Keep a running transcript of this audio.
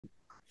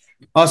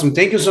Awesome.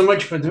 Thank you so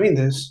much for doing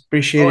this.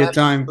 Appreciate Oh, your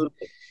time.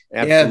 absolutely.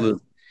 Yeah,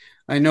 Absolutely.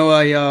 I know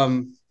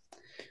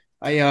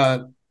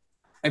I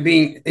I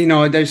being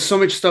there's so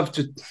much stuff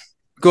to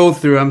go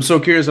through. I'm so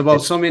curious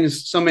about so many And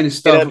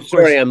stuff. I'm Of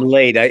sorry course. I'm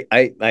late.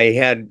 I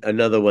had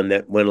another one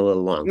that went a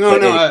little long. No,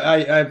 But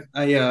no,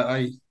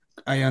 anyway,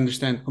 I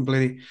understand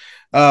completely.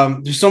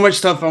 There's so much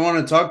stuff I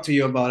want to talk to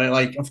you about it.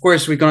 Like, of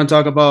course, we're gonna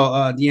talk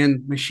about the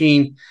End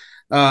Machine,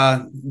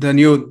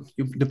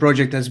 the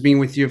project that's been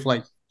with you for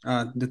like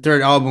the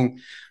third album.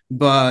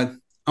 But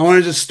I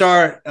wanted to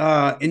start,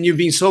 and you've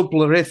been so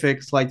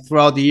prolific like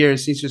throughout the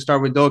years since you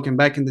started with Dokken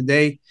back in the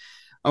day.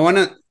 I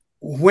wanna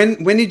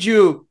when did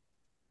you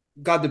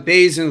got the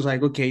bass and was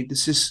like, okay,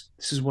 this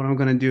is what I'm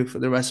gonna do for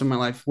the rest of my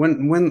life.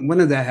 When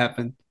did that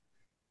happen?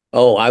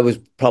 oh, I was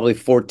probably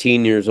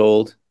 14 years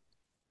old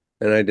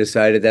and I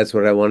decided that's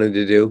what I wanted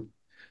to do.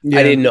 I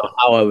Yeah. didn't know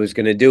how I was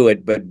going to do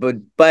it, but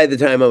by the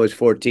time I was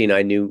 14,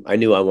 I knew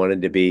I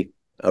wanted to be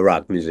a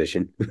rock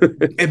musician.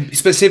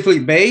 Specifically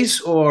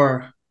bass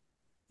or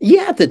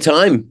Yeah, at the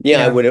time, yeah,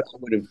 I yeah, would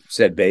have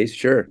said bass,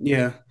 sure.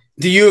 yeah.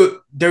 Do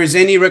you there is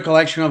any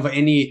recollection of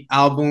any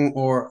album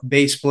or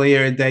bass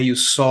player that you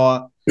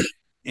saw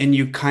and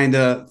you kind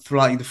of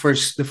throughout like the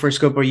first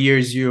couple of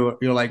years you're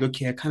like,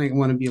 okay, I kind of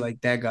want to be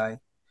like that guy.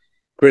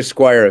 Chris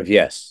Squire of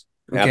Yes,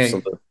 Okay.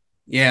 absolutely.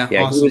 Yeah, Yeah,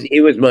 he was awesome.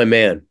 he was my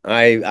man.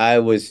 I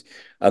was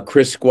a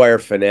Chris Squire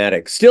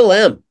fanatic. Still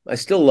am. I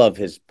still love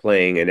his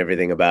playing and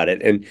everything about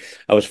it. And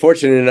I was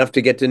fortunate enough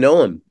to get to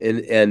know him.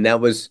 And that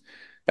was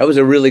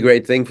a really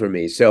great thing for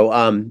me. So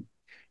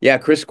yeah,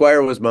 Chris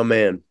Squire was my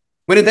man.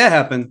 When did that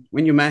happen?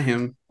 When you met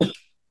him?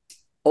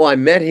 Oh, I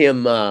met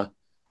him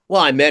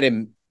I met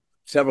him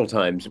several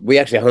times. We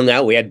actually hung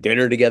out, we had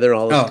dinner together,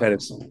 all this Oh, kind of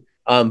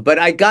awesome. but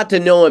I got to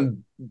know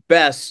him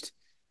best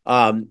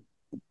um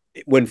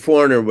when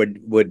Foreigner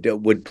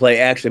would play,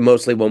 actually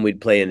mostly when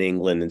we'd play in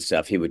England and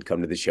stuff, he would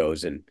come to the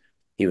shows and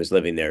he was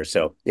living there.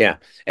 So yeah.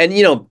 And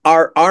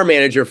our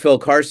manager, Phil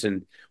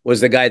Carson, was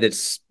the guy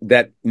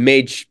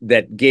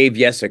that gave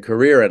Yes a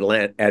career at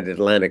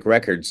Atlantic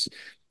Records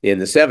in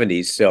the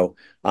 70s. So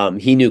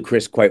he knew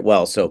Chris quite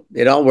well. So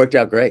it all worked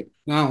out great.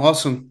 Oh,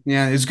 awesome.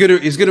 Yeah, it's good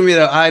to meet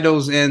the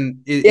idols,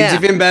 and it's Yeah.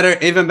 even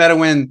better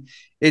when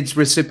it's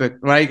reciprocal,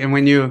 right? And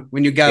when you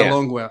get Yeah.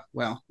 along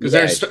well, because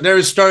Yeah.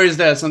 there's stories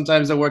that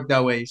sometimes that work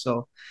that way.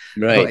 So,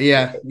 but Right.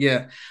 yeah,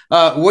 yeah.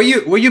 What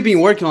you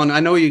been working on? I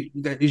know you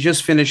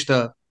just finished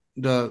the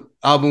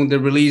album, the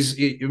release.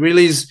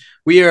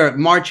 We are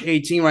March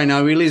 18 right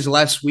now. Released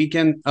last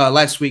weekend,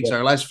 last week, Yeah.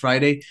 sorry, last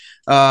Friday.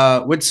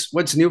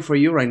 What's new for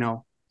you right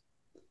now?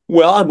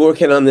 Well, I'm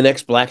working on the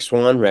next Black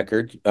Swan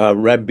record.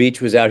 Reb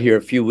Beach was out here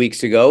a few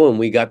weeks ago, and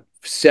we got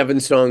 7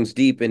 songs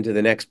deep into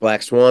the next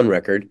Black Swan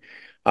record.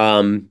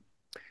 Um,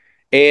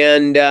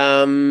 and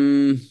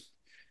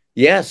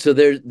yeah, so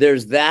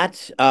there's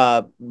that.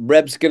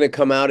 Reb's gonna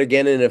come out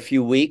again in a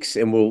few weeks,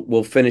 and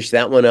we'll finish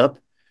that one up.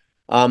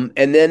 Um,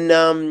 and then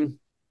um,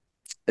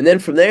 and then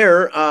from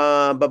there,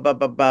 um,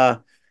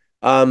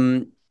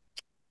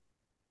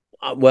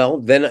 well,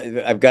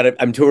 then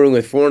I'm touring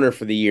with Foreigner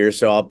for the year,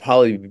 so I'll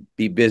probably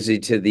be busy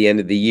to the end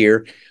of the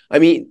year. I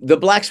mean, the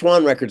Black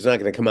Swan record's not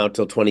going to come out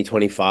till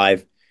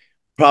 2025.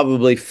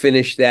 Probably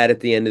finish that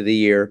at the end of the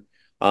year.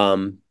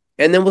 Um,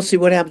 and then we'll see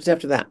what happens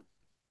after that.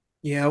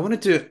 Yeah, I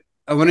wanted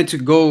to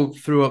go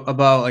through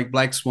about like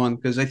Black Swan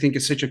because I think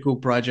it's such a cool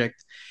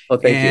project. Oh,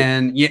 thank you.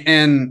 And yeah,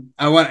 and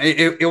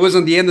it was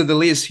on the end of the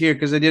list here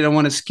because I didn't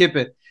want to skip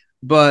it.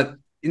 But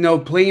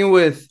playing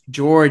with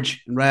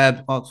George and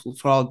Rab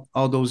for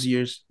all those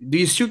years, do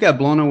you still get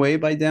blown away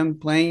by them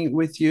playing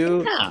with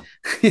you?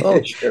 Yeah.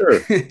 Oh,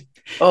 sure.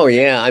 Oh,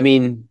 yeah. I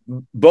mean,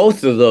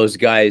 both of those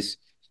guys,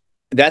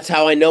 that's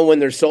how I know when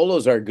their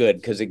solos are good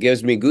because it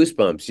gives me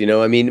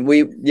goosebumps. I mean,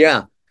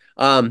 yeah.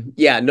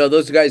 Yeah, no,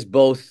 those guys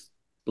both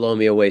blow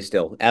me away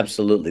still.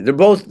 Absolutely.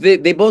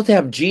 They both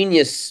have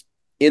genius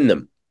in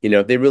them.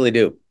 They really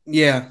do.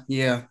 Yeah,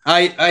 yeah.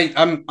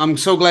 I'm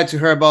so glad to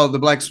hear about the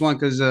Black Swan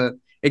because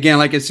again,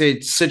 like I said,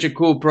 it's such a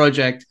cool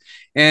project,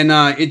 and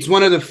it's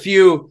one of the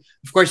few.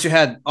 Of course, you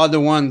had other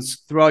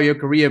ones throughout your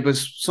career, but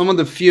some of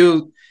the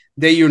few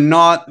that you're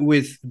not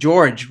with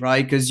George,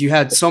 right? Because you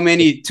had so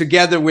many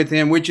together with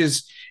him, which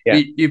is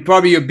Yeah. you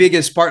probably your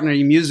biggest partner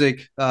in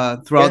music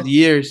throughout Yeah. the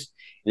years.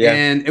 Yeah.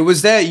 And it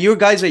was that your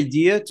guys'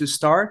 idea to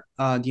start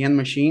the End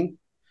Machine.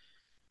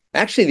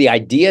 Actually, the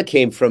idea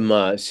came from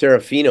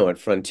Serafino at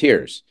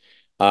Frontiers.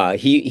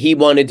 He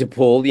wanted to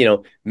pull,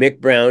 Mick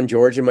Brown,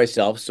 George, and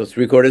myself, so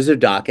three-quarters of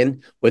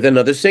Dokken with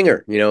another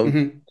singer,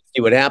 Mm-hmm.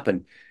 see what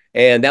happened.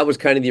 And that was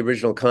kind of the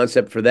original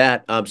concept for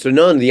that. So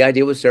no, the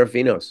idea was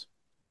Serafino's.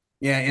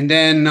 Yeah, and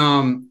then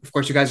of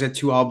course you guys had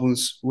two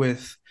albums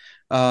with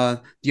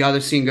the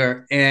other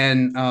singer,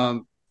 and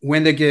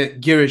when they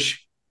get Girish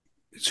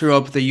threw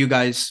up the you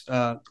guys,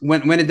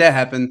 when did that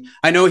happen?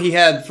 I know he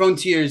had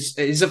Frontiers.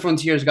 He's a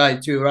Frontiers guy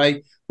too,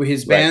 right? With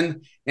his Right.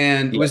 band,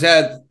 and Yeah. was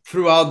that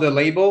throughout the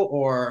label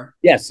or?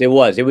 Yes, it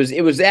was. It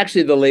was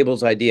actually the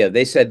label's idea.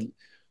 They said,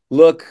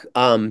 "Look,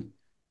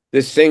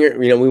 this singer,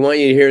 we want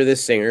you to hear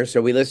this singer."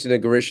 So we listened to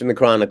Garish and the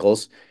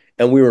Chronicles,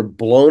 and we were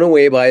blown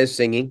away by his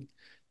singing.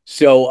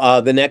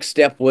 So the next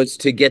step was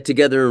to get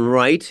together and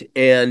write,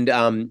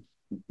 and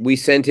we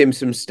sent him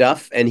some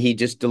stuff, and he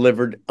just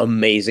delivered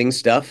amazing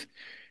stuff.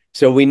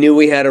 So we knew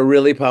we had a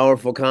really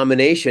powerful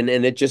combination,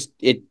 and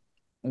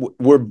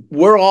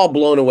we're all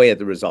blown away at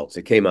the results.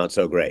 It came out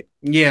so great.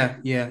 Yeah,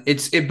 yeah.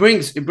 It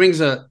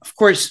brings a of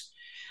course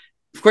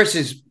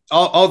it's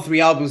all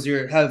three albums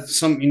there have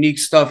some unique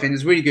stuff, and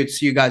it's really good to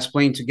see you guys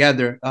playing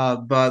together.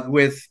 But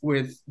with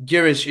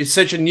Girish,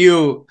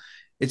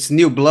 it's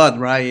new blood,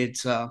 right?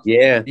 It's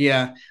Yeah.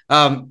 yeah.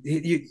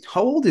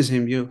 How old is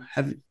him? You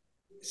have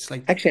it's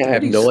like Actually, I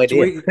have no 30s,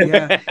 idea. 20,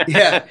 yeah,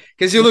 yeah.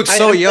 Because you look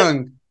so I'm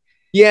young.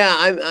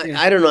 Yeah, Yeah,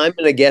 I don't know. I'm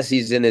gonna guess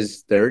he's in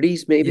his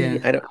 30s, maybe. yeah.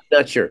 I'm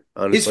not sure, He's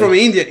honestly. from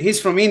India. He's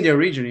from India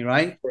originally,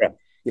 right? Correct.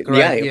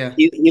 Correct. Yeah,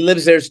 Yeah. he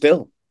lives there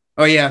still.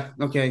 Oh yeah.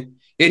 Okay.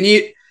 And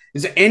you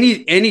is there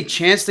any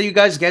chance that you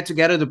guys get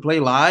together to play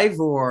live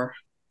or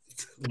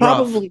rough?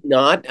 Probably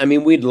not. I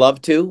mean, we'd love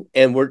to,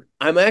 and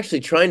I'm actually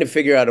trying to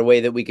figure out a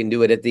way that we can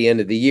do it at the end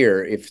of the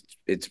year if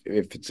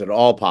it's at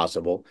all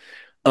possible.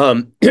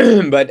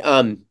 But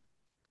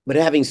but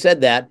having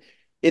said that,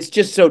 it's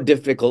just so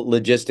difficult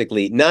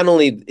logistically. Not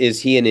only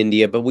is he in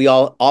India, but we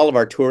all of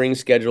our touring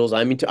schedules.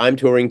 I'm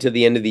touring to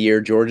the end of the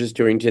year. George is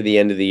touring to the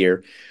end of the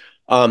year.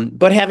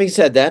 But having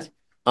said that,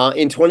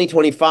 in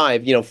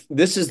 2025,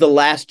 this is the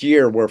last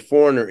year where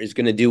Foreigner is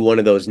going to do one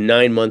of those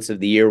 9 months of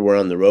the year we're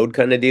on the road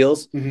kind of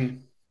deals.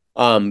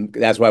 Mm-hmm.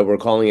 That's why we're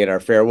calling it our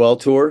farewell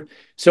tour.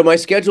 So my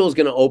schedule is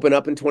going to open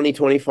up in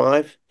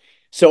 2025.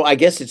 So I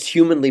guess it's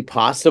humanly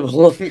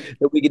possible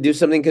that we could do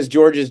something because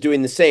George is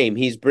doing the same.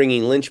 He's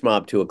bringing Lynch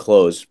Mob to a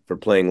close for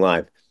playing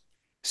live.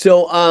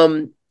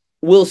 So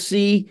we'll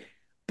see.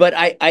 But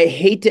I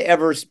hate to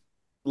ever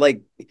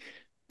like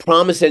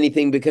promise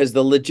anything because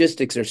the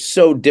logistics are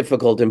so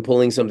difficult in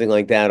pulling something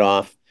like that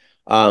off.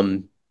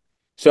 Um,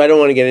 so I don't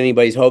want to get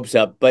anybody's hopes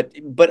up, but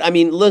I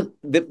mean, look,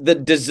 the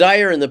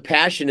desire and the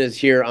passion is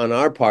here on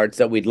our parts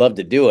that we'd love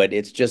to do it.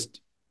 It's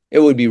just it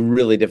would be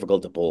really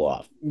difficult to pull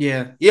off.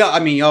 Yeah. Yeah. I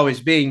mean,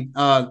 always being.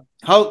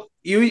 How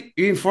you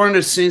in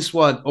Foreigner since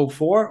what?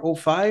 04,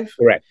 05?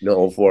 Correct.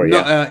 No, 04, No.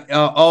 yeah.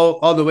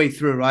 All the way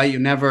through, right? You Yeah,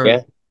 never.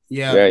 Yeah.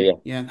 yeah, yeah.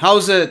 Yeah.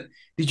 How's it?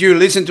 Did you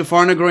listen to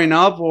Foreigner growing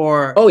up,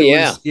 or Oh it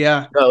yeah. was?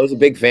 Yeah. No, I was a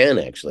big fan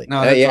actually.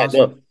 No, that's Yeah,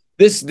 no. awesome.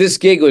 This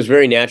gig was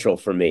very natural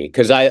for me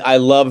because I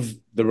love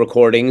the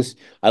recordings.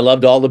 I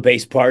loved all the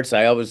bass parts.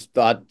 I always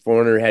thought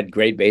Foreigner had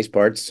great bass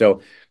parts.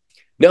 So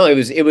no, it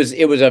was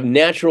a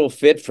natural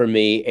fit for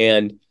me,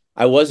 and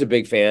I was a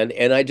big fan.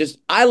 And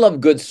I love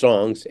good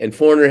songs, and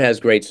Foreigner has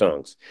great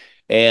songs,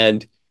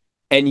 and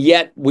and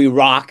yet we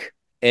rock.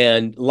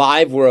 And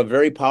live, we're a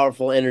very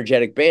powerful,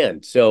 energetic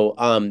band. So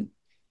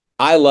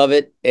I love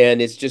it,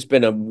 and it's just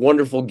been a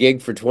wonderful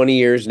gig for 20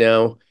 years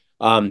now.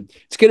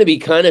 It's going to be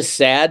kind of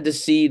sad to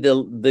see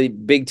the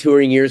big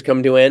touring years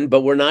come to end,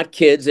 but we're not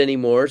kids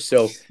anymore,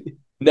 so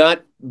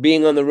not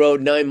being on the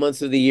road 9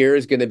 months of the year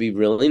is going to be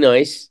really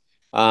nice.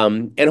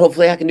 And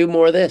hopefully I can do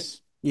more of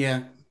this.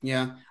 Yeah.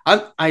 Yeah.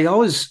 I'm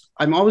always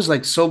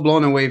like so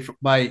blown away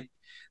by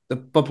the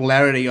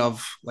popularity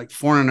of like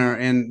Foreigner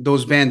and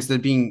those bands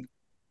that being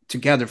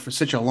together for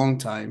such a long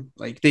time.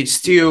 Like they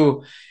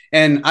still,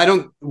 and I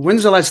don't.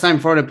 When's the last time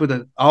Florida put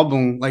an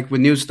album like with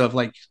new stuff?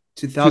 Like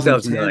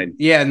 2010. 2009.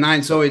 Yeah,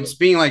 nine. So it's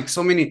been like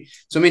so many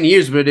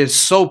years, but it's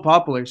so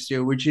popular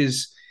still, which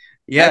is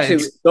yeah, Actually,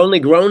 it's only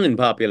grown in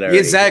popularity.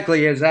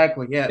 exactly,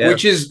 yeah, Yeah,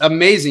 which is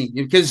amazing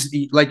because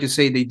like you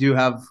say, they do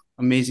have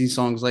amazing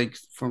songs like got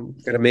from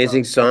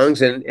amazing past.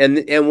 songs, and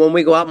when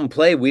we go out and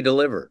play, we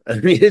deliver. I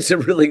mean, it's a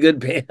really good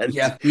band.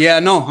 Yeah, yeah,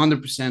 no,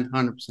 100%,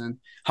 100%.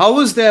 How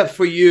was that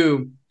for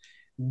you?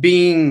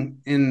 Being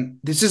in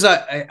this is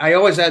I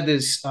always had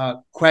this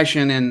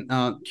question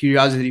and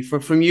curiosity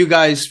from you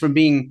guys from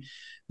being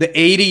the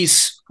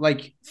 80s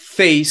like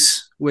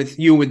face with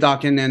you with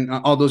Dokken and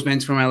all those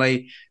bands from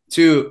LA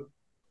to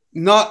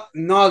not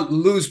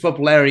lose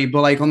popularity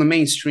but like on the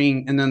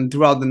mainstream and then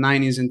throughout the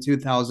 90s and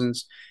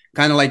 2000s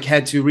kind of like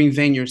had to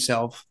reinvent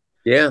yourself.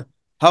 Yeah.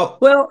 How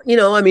Well,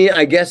 I mean,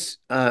 I guess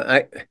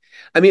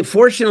I mean,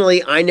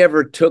 fortunately, I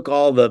never took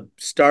all the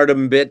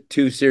stardom bit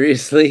too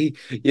seriously,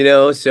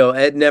 so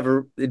it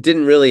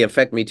didn't really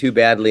affect me too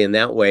badly in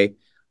that way.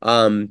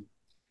 Um,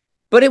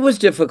 but it was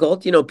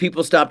difficult,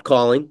 people stopped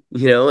calling,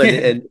 and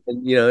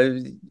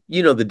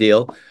the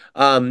deal.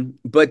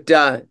 But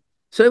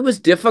so it was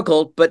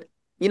difficult, but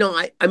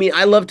I mean,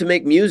 I love to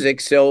make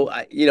music, so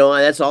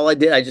that's all I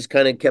did. I just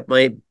kind of kept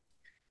my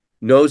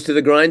nose to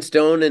the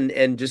grindstone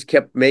and just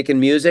kept making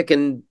music,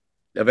 and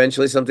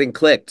eventually something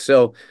clicked.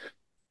 So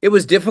it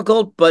was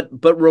difficult, but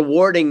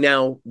rewarding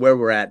now where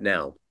we're at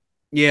now.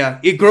 Yeah,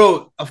 it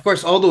grow. Of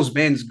course, all those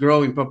bands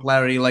grow in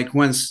popularity. Like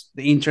once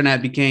the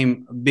internet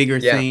became a bigger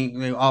Yeah, thing,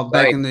 like, all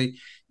back right. in the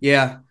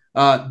yeah.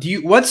 Do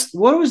you what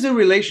was the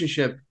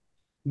relationship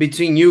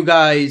between you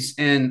guys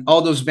and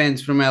all those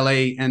bands from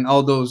LA and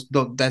all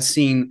that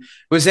scene?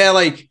 Was that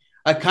like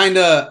a kind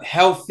of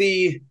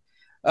healthy?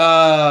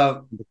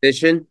 Uh,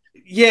 Competition.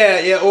 Yeah,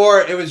 yeah,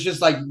 or it was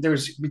just like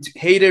there's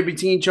hated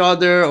between each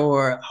other,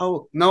 or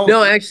how? No,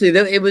 No, actually,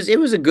 it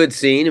was a good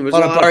scene. It was a a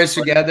lot of lot of parties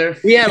fun. together.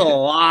 We had a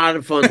lot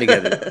of fun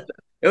together.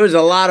 There was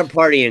a lot of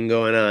partying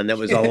going on. That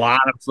was a Yeah.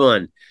 lot of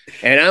fun,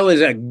 and I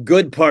was a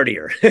good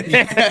partier.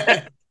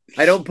 Yeah.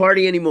 I don't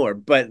party anymore,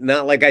 but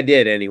not like I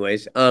did,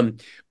 anyways.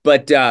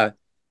 But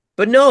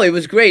but no, it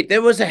was great.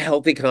 There was a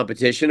healthy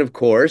competition, of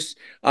course.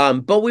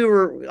 But we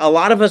were a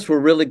lot of us were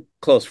really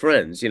close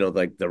friends. You know,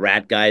 like the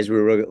rat guys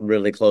we were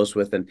really close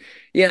with, and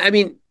yeah, I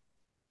mean,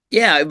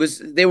 yeah, it was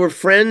they were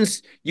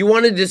friends. You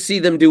wanted to see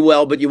them do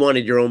well, but you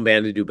wanted your own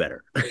band to do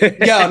better.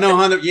 Yeah, no,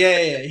 100. Yeah,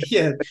 yeah, yeah.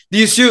 Yeah. Do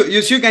you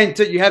still going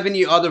to you have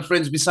any other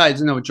friends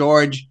besides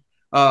George,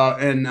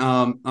 and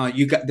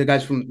you got the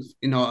guys from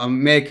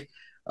Mick.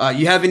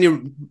 You have any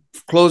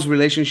close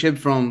relationship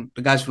from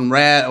the guys from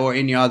Rat or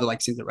any other like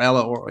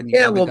Cinderella or any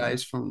Yeah, other well,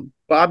 guys from?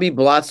 Bobby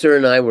Blotzer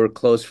and I were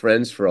close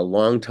friends for a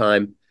long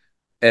time,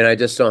 and I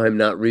just saw him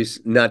not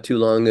too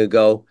long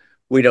ago.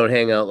 We don't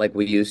hang out like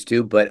we used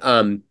to, but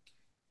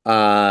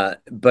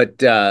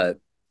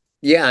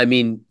yeah, I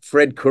mean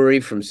Fred Curry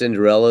from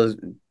Cinderella,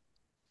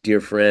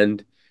 dear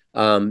friend.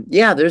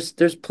 Yeah,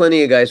 there's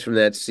plenty of guys from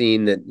that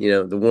scene that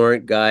the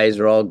Warrant guys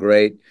are all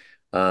great.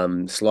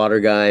 Slaughter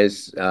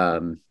guys.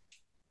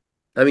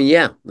 I mean,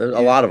 yeah, there's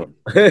a Yeah. lot of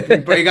But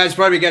them. you guys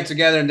probably get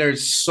together and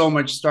there's so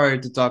much story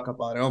to talk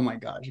about. Oh my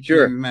gosh, I can't even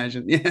Sure.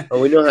 imagine. Yeah. Oh,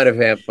 we know how to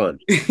have fun.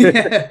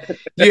 Yeah.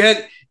 Do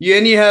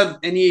you have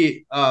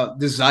any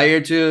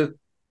desire to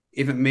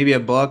even maybe a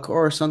book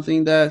or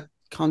something that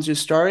counts your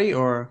story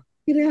or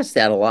You get asked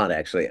that a lot,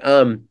 actually.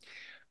 Uh,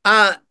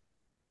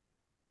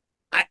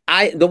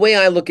 the way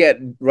I look at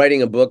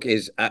writing a book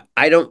is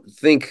I don't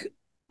think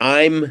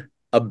I'm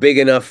a big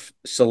enough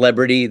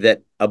celebrity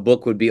that a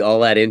book would be all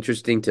that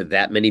interesting to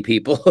that many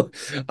people.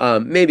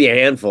 Maybe a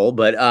handful,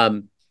 but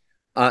and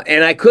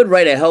I could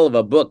write a hell of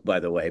a book, by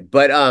the way.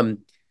 But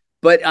I'm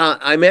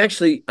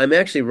actually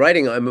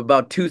writing. I'm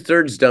about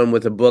 2/3 done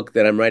with a book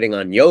that I'm writing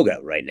on yoga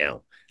right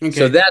now. So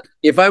okay. that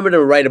if I were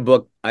to write a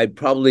book, I'd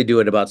probably do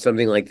it about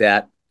something like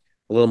that,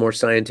 a little more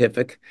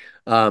scientific,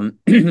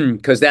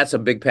 because that's a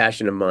big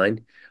passion of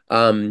mine.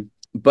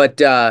 But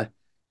yeah,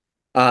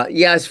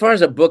 as far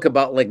as a book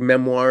about like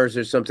memoirs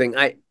or something,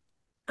 I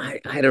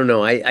don't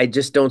know. I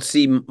just don't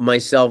see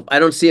myself. I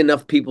don't see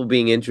enough people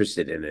being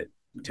interested in it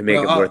to make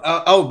Well, it worth.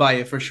 I'll buy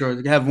it for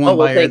sure. Have Oh one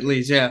well, buyer at thank you.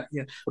 least. Yeah,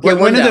 yeah. Okay, When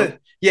one did down. the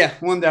yeah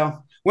one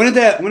down? When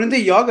did the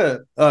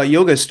yoga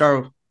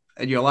start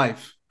at your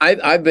life?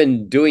 I've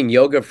been doing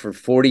yoga for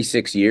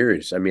 46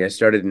 years. I mean, I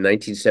started in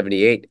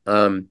 1978.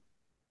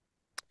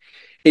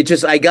 It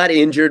just I got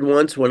injured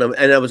once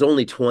and I was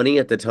only 20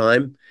 at the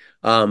time.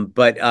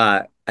 But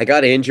I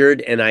got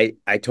injured and I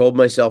told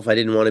myself I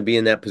didn't want to be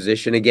in that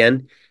position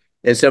again.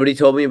 And somebody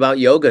told me about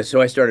yoga,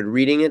 so I started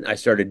reading it. I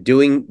started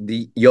doing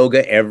the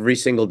yoga every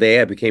single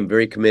day. I became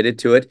very committed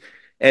to it,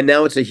 and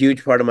now it's a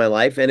huge part of my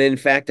life. And in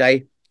fact,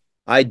 I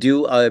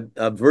do a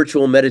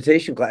virtual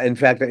meditation class. In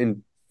fact,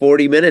 in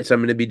 40 minutes, I'm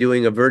going to be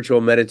doing a virtual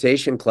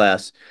meditation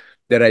class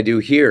that I do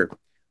here.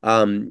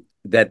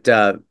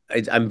 That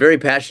I'm very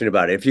passionate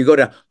about it. If you go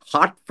to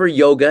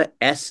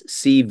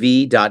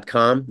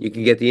hotforyogascv.com, you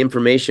can get the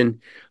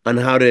information on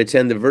how to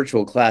attend the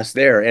virtual class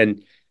there.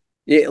 And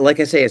like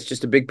I say, it's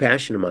just a big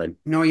passion of mine.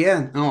 No,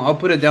 yeah, no. I'll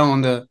put it down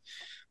on the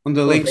Oh,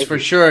 links thank for you.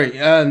 sure.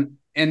 And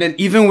then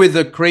even with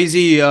the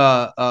crazy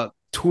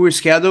tour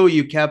schedule,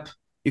 you kept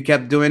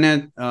doing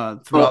it Oh,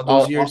 throughout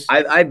those years.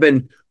 I've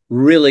been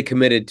really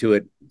committed to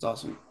it It's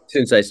awesome.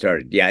 since I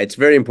started. Yeah, it's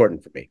very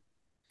important for me.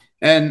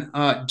 And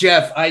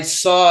Jeff, I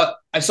saw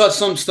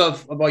some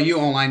stuff about you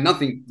online.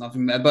 Nothing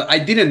bad, but I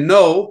didn't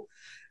know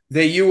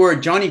that you were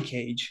Johnny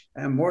Cage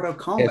and Mortal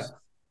Kombat. Yes.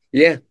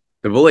 Yeah,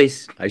 the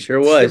voice. I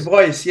sure The was.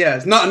 voice,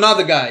 yes, not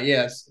the guy,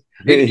 yes.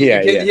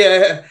 Yeah, yeah.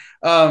 Yeah.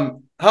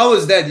 How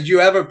was that? Did you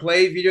ever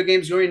play video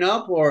games growing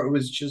up, or it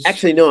was just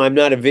Actually, no, I'm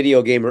not a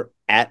video gamer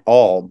at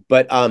all.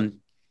 But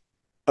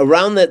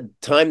around the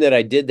time that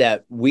I did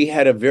that, we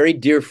had a very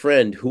dear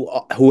friend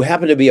who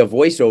happened to be a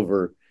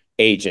voiceover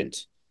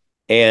agent,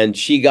 and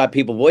she got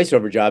people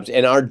voiceover jobs.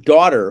 And our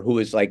daughter, who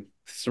was like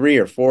 3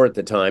 or 4 at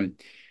the time,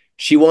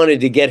 she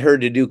wanted to get her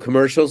to do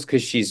commercials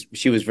because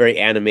she was very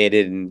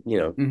animated and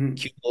Mhm.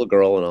 cute little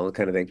girl and all that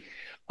kind of thing.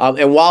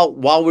 And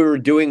while we were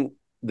doing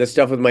the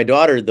stuff with my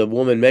daughter, the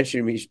woman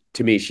mentioned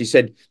to me. She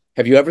said,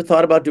 "Have you ever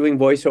thought about doing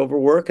voiceover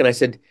work?" And I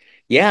said,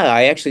 "Yeah,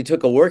 I actually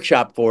took a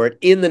workshop for it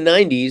in the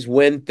 '90s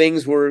when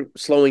things were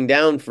slowing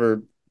down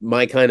for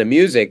my kind of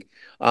music.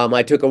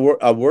 I took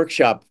a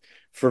workshop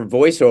for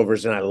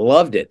voiceovers and I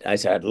loved it. I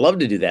said, I'd love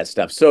to do that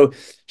stuff." So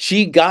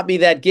she got me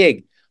that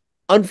gig.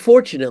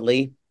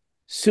 Unfortunately,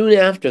 soon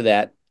after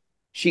that,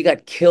 she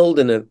got killed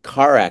in a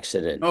car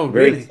accident, Oh,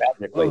 very really?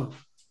 tragically. Oh,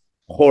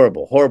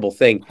 Horrible, horrible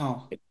thing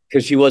oh.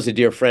 because she was a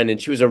dear friend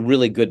and she was a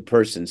really good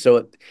person.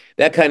 So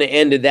that kind of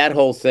ended that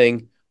whole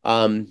thing.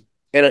 And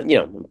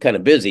I'm kind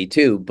of busy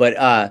too, but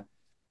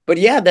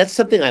yeah, that's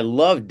something I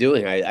love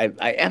doing. I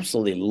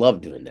absolutely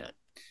love doing that.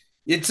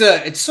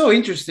 It's so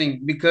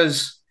interesting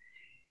because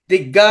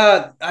they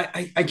got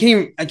I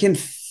can't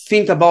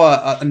think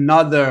about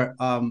another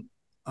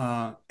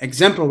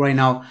example right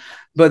now,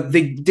 but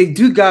they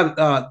do got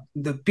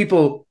the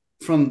people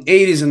from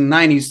 80s and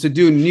 90s to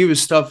do new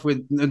stuff with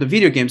the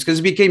video games, because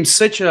it became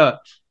such a,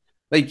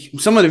 like,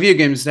 some of the video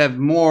games have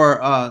more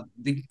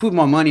they put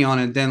more money on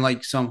it than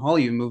like some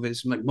Hollywood movies.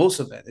 Like most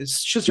of it, it's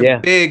just a Yeah.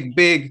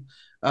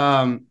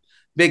 um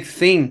big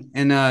thing,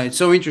 and it's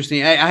so interesting.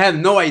 I had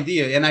no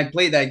idea, and I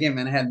played that game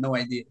and I had no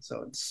idea, so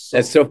it's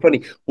That's so. so funny.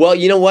 Well,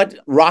 you know what?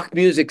 Rock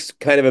music's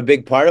kind of a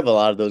big part of a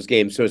lot of those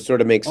games, so it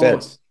sort of makes Oh,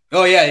 sense.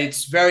 oh yeah,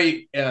 it's very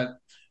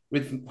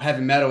with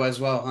heavy metal as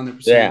well, Yeah,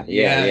 100%. yeah,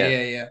 Yeah, yeah.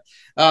 yeah, yeah.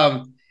 um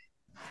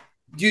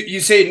you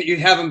say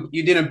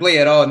you didn't play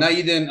at all. Now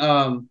you didn't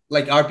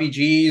like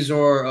RPGs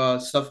or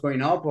stuff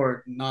going up, or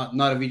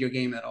not a video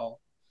game at all.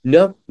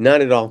 No, not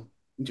at all.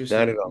 Not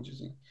Interesting, at all.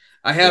 interesting.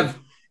 I Yeah. have,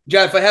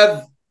 Jeff. I have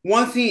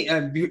one thing.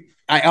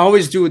 I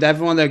always do with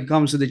everyone that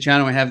comes to the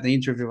channel. I have the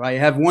interview. I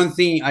have one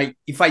thing.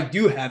 If I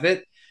do have it,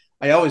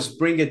 I always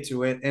bring it to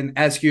it and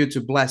ask you to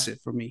bless it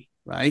for me,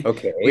 right?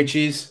 Okay. Which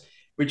is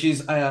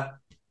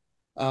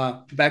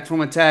back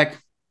from attack,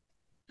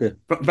 Yeah.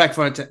 back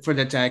for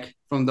the attack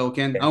from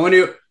Dokken. I want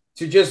you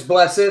to just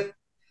bless it,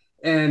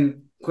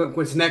 and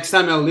because next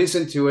time I'll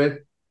listen to it,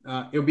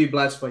 it'll be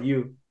blessed by you.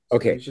 So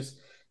Okay. it's just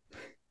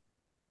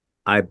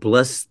I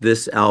bless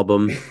this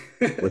album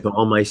with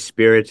all my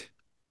spirit.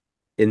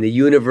 In the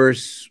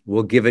universe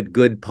will give it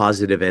good,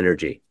 positive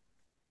energy.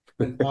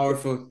 and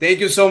powerful. Thank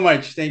you so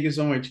much. Thank you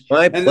so much.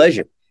 My And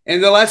pleasure.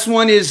 and the last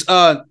one is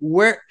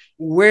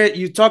where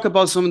you talk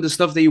about some of the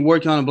stuff that you're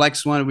working on Black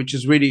Swan, which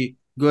is really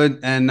good,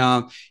 and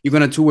you're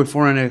gonna tour with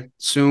Foreigner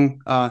soon.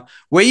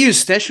 Where are you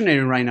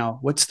stationary right now?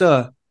 What's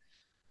the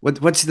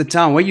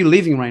town? Where are you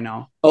living right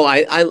now? Oh,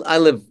 I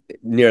live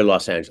near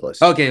Los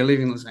Angeles. Okay, you're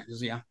living in Los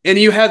Angeles, yeah. And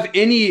you have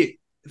any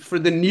for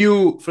the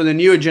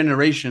newer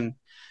generation?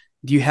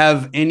 Do you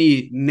have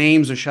any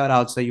names or shout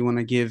outs that you want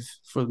to give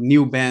for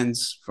new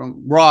bands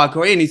from rock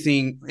or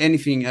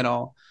anything at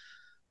all?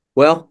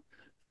 Well,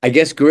 I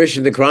guess Garish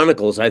and the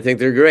Chronicles, I think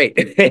they're great.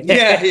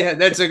 Yeah, yeah,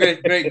 that's a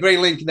great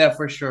link there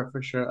for sure,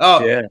 for sure.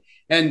 Oh, Yeah.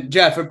 and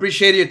Jeff,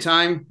 appreciate your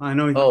time. I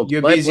know Oh,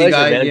 you're a my busy pleasure,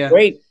 guy. man. Yeah,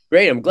 Great.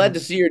 Great. I'm yeah. glad to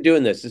see you're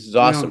doing this. This is You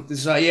know, awesome.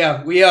 this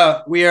yeah, we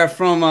are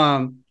from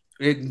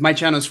my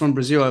channel is from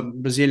Brazil,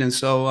 Brazilian.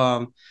 So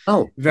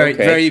Oh, very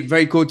okay.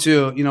 very cool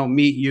to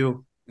meet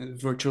you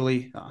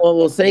virtually.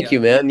 Well, thank Yeah, you,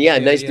 man. Yeah,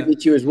 yeah, nice to yeah,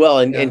 meet you as well.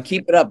 And yeah.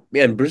 keep it up.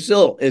 Man,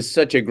 Brazil is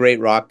such a great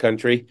rock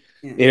country,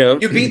 Yeah. you know.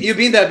 You've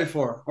been there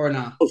before or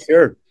not? Oh,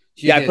 sure.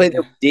 You Yeah, I did, played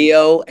there yeah. with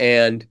Dio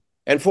and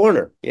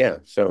Foreigner. Yeah.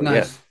 So yeah.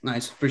 Nice,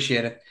 nice.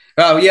 Appreciate it.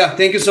 Yeah,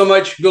 thank you so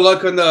much. Good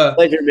luck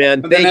Pleasure,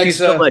 man. on the Thank you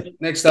so much.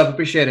 next up.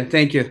 Appreciate it.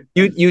 Thank you.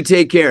 You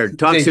take care.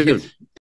 Talk Thank you. soon.